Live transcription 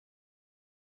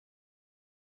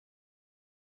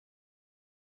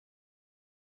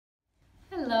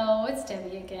it's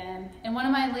Debbie again. In one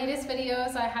of my latest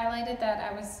videos, I highlighted that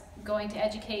I was going to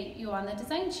educate you on the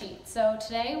design sheet. So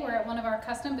today we're at one of our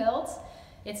custom builds.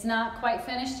 It's not quite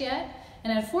finished yet,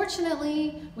 and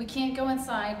unfortunately we can't go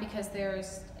inside because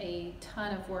there's a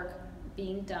ton of work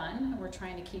being done. We're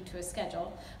trying to keep to a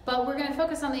schedule, but we're going to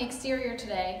focus on the exterior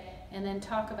today and then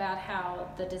talk about how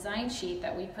the design sheet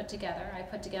that we put together, I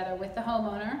put together with the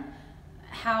homeowner,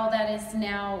 how that is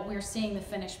now we're seeing the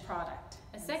finished product.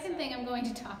 A second thing I'm going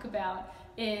to talk about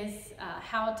is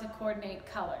how to coordinate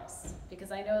colors, because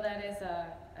I know that is a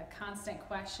constant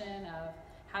question of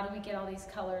how do we get all these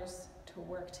colors to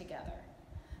work together.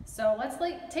 So let's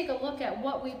take a look at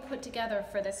what we put together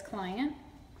for this client.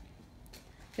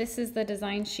 This is the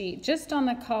design sheet just on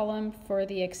the column for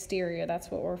the exterior.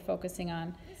 That's what we're focusing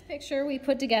on. This picture we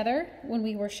put together when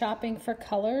we were shopping for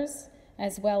colors,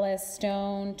 as well as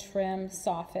stone, trim,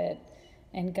 soffit,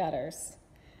 and gutters.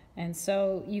 And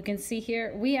so you can see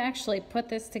here, we actually put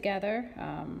this together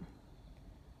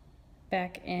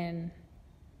back in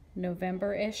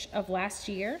November-ish of last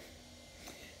year.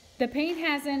 The paint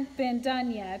hasn't been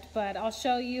done yet, but I'll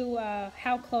show you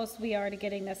how close we are to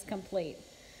getting this complete.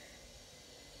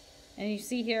 And you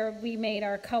see here, we made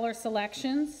our color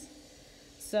selections.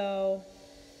 So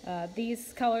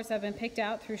these colors have been picked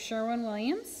out through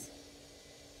Sherwin-Williams.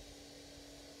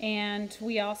 And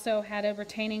we also had a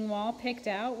retaining wall picked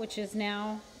out, which is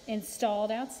now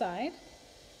installed outside,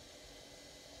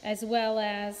 as well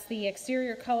as the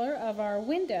exterior color of our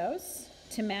windows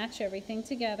to match everything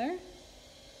together,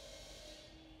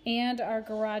 and our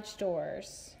garage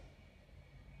doors.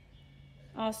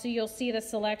 Also, you'll see the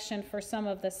selection for some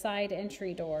of the side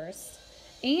entry doors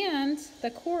and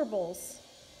the corbels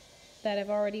that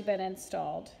have already been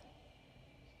installed,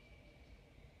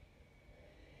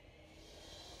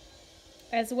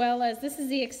 as well as this is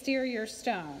the exterior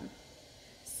stone.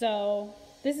 So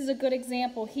this is a good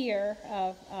example here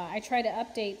of I try to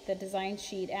update the design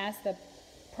sheet as the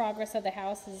progress of the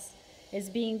house is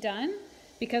being done,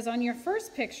 because on your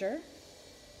first picture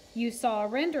you saw a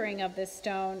rendering of this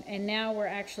stone, and now we're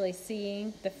actually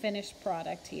seeing the finished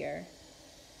product here,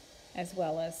 as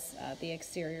well as the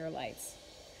exterior lights.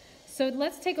 So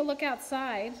let's take a look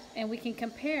outside and we can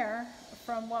compare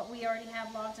from what we already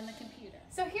have logged in the computer.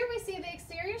 So here we see the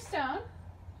exterior stone.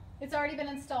 It's already been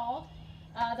installed.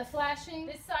 The flashing,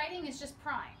 this siding is just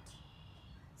primed.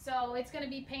 So it's going to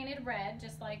be painted red,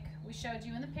 just like we showed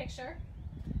you in the picture.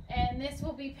 And this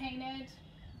will be painted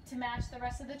to match the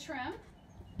rest of the trim.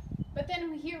 But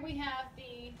then here we have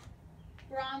the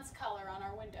bronze color on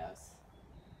our windows.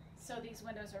 So these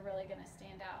windows are really going to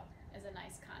stand out as a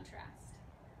nice contrast.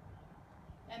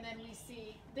 And then we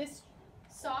see this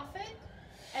soffit,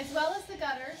 as well as the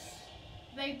gutters.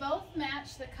 They both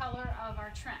match the color of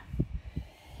our trim.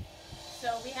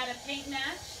 So we had a paint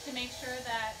match to make sure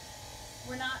that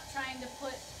we're not trying to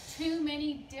put too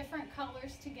many different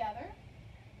colors together.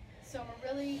 So we're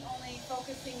really only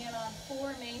focusing in on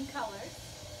 4 main colors.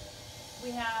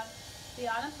 We have the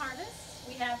autumn harvest,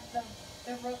 we have the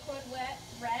rookwood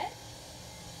red,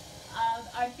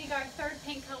 I think our third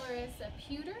paint color is a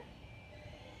pewter,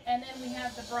 and then we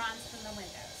have the bronze from the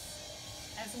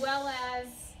windows, as well as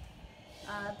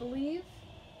I believe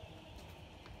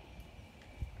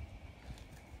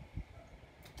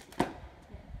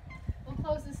we'll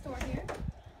close this door here.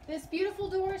 This beautiful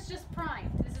door is just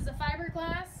primed. This is a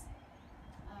fiberglass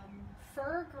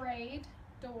fir grade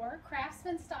door,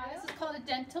 craftsman style. This is called a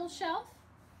dental shelf.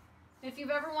 If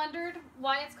you've ever wondered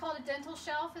why it's called a dental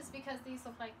shelf, it's because these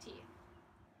look like teeth.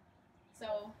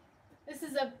 So this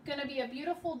is going to be a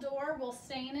beautiful door. We'll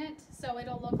stain it so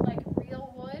it'll look like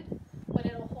real wood, but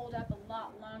it'll hold up a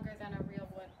lot longer than a real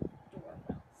wood door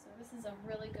will. So this is a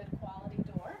really good quality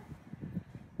door.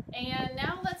 And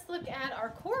now let's look at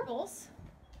our corbels.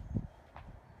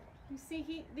 You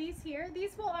see these here.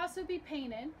 These will also be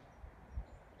painted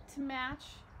to match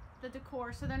the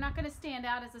decor, so they're not going to stand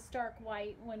out as a stark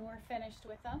white when we're finished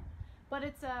with them. But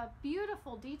it's a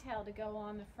beautiful detail to go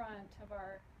on the front of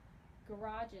our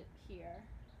garage here.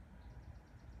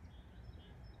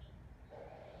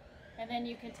 And then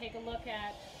you can take a look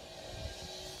at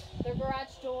the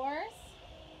garage doors.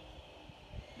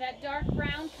 That dark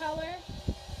brown color,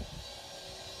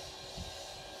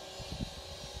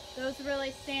 those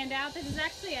really stand out. This is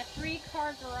actually a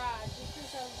 3-car garage. This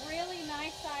is a really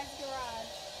nice sized garage.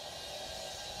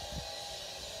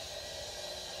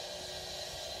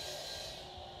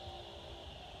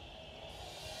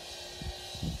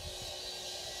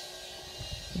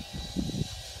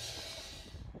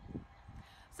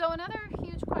 So another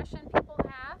huge question people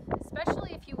have,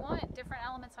 especially if you want different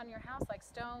elements on your house like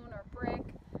stone or brick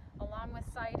along with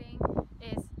siding,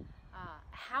 is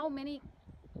how many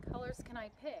colors can I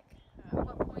pick? At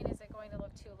what point is it going to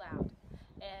look too loud?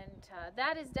 And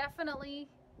that is definitely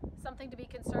something to be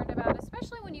concerned about,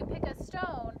 especially when you pick a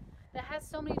stone that has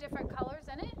so many different colors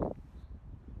in it.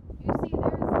 You see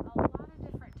there's a lot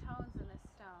of different tones in this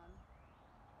stone,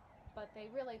 but they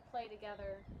really play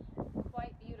together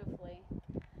quite beautifully.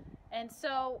 And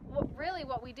so really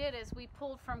what we did is we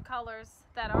pulled from colors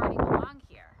that already belong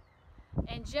here.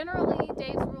 And generally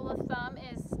Dave's rule of thumb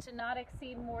is to not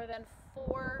exceed more than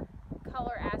 4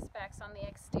 color aspects on the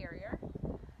exterior.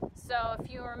 So if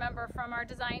you remember from our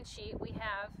design sheet, we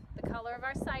have the color of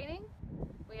our siding,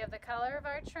 we have the color of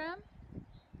our trim,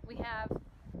 we have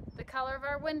the color of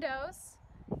our windows,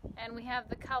 and we have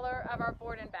the color of our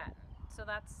board and batten. So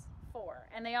that's 4.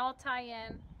 And they all tie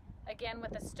in again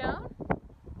with the stone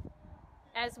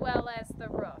as well as the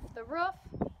roof. The roof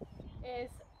is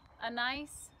a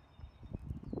nice,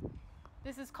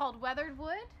 this is called weathered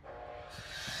wood.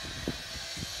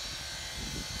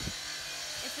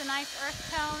 It's a nice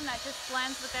earth tone that just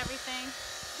blends with everything.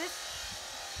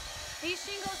 These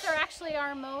shingles are actually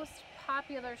our most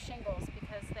popular shingles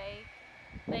because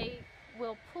they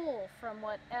will pull from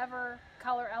whatever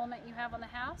color element you have on the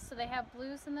house. So they have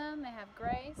blues in them, they have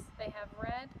grays, they have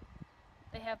red,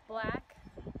 they have black,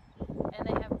 and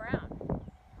they have brown.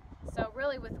 So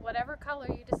really with whatever color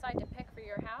you decide to pick for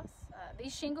your house,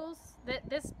 these shingles,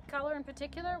 this color in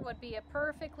particular, would be a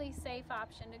perfectly safe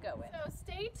option to go with. So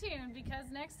stay tuned, because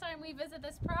next time we visit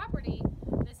this property,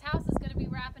 this house is going to be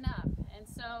wrapping up. And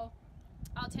so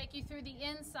I'll take you through the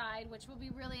inside, which will be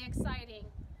really exciting.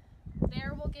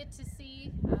 There we'll get to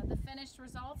see the finished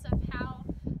results of how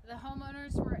the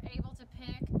homeowners were able to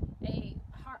pick a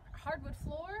hardwood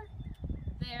floor,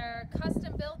 their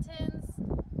custom built-ins,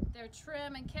 their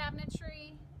trim and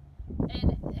cabinetry,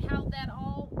 and how that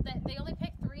they only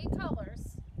picked 3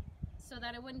 colors so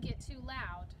that it wouldn't get too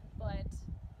loud, but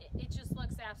it just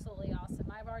looks absolutely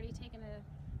awesome. I've already taken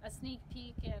a sneak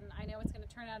peek, and I know it's going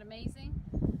to turn out amazing,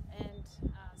 and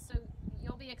so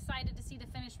you'll be excited to see the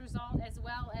finished result, as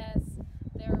well as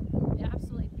their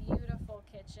absolutely